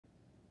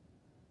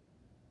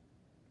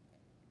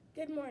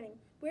Good morning.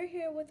 We're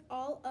here with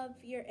all of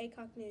your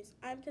ACOC news.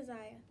 I'm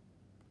Keziah.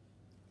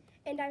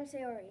 And I'm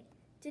Sayori.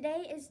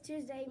 Today is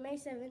Tuesday, May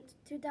 7th,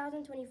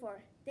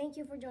 2024. Thank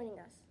you for joining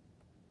us.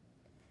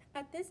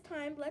 At this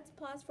time, let's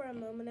pause for a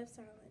moment of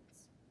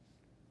silence.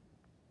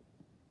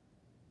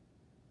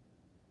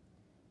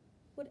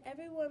 Would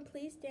everyone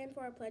please stand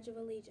for our Pledge of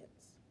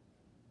Allegiance?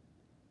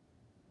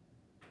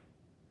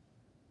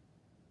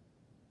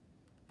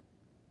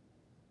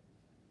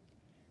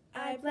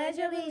 I pledge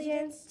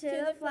allegiance to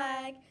the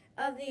flag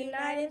of the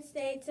United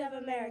States of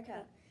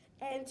America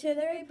and to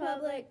the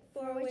republic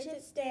for which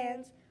it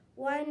stands,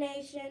 one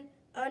nation,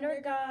 under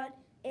God,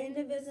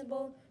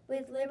 indivisible,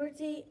 with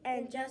liberty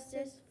and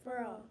justice for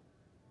all.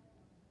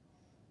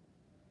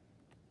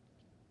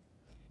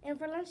 And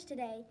for lunch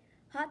today,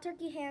 hot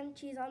turkey ham,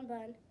 cheese on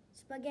bun,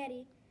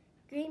 spaghetti,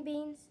 green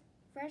beans,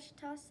 fresh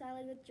tossed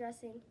salad with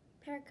dressing,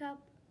 pear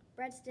cup,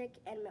 breadstick,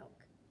 and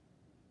milk.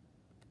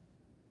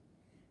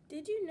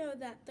 Did you know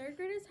that third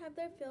graders have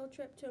their field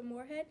trip to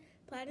Moorhead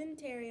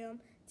Planetarium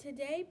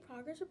today?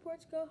 Progress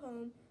reports go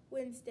home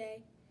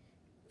Wednesday.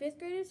 Fifth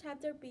graders have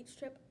their beach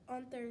trip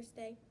on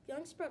Thursday.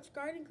 Young Sprouts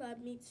Garden Club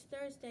meets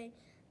Thursday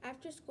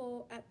after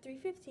school at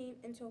 3:15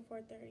 until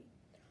 4:30.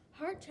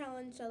 Heart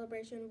Challenge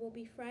celebration will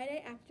be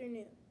Friday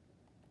afternoon.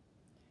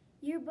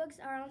 Yearbooks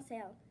are on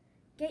sale.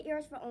 Get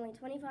yours for only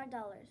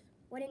 $25.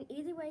 What an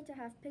easy way to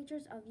have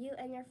pictures of you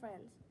and your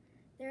friends.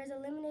 There is a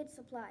limited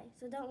supply,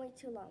 so don't wait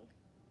too long.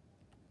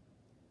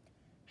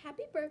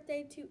 Happy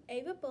birthday to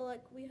Ava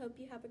Bullock. We hope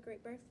you have a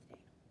great birthday.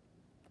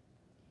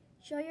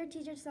 Show your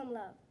teachers some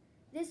love.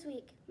 This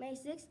week, May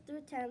 6th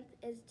through 10th,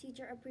 is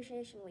Teacher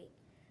Appreciation Week.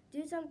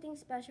 Do something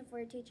special for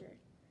your teacher,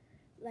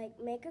 like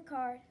make a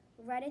card,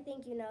 write a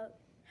thank you note,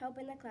 help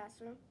in the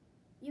classroom.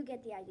 You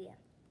get the idea.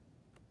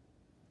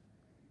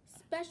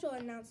 Special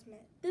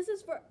announcement. This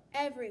is for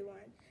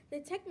everyone.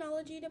 The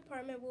technology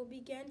department will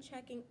begin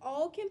checking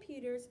all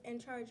computers and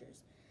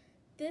chargers.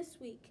 This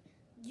week,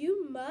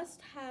 you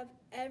must have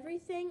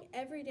everything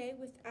every day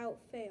without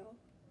fail.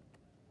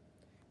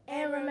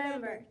 And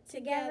remember,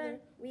 together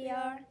we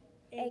are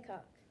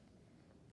ACOC.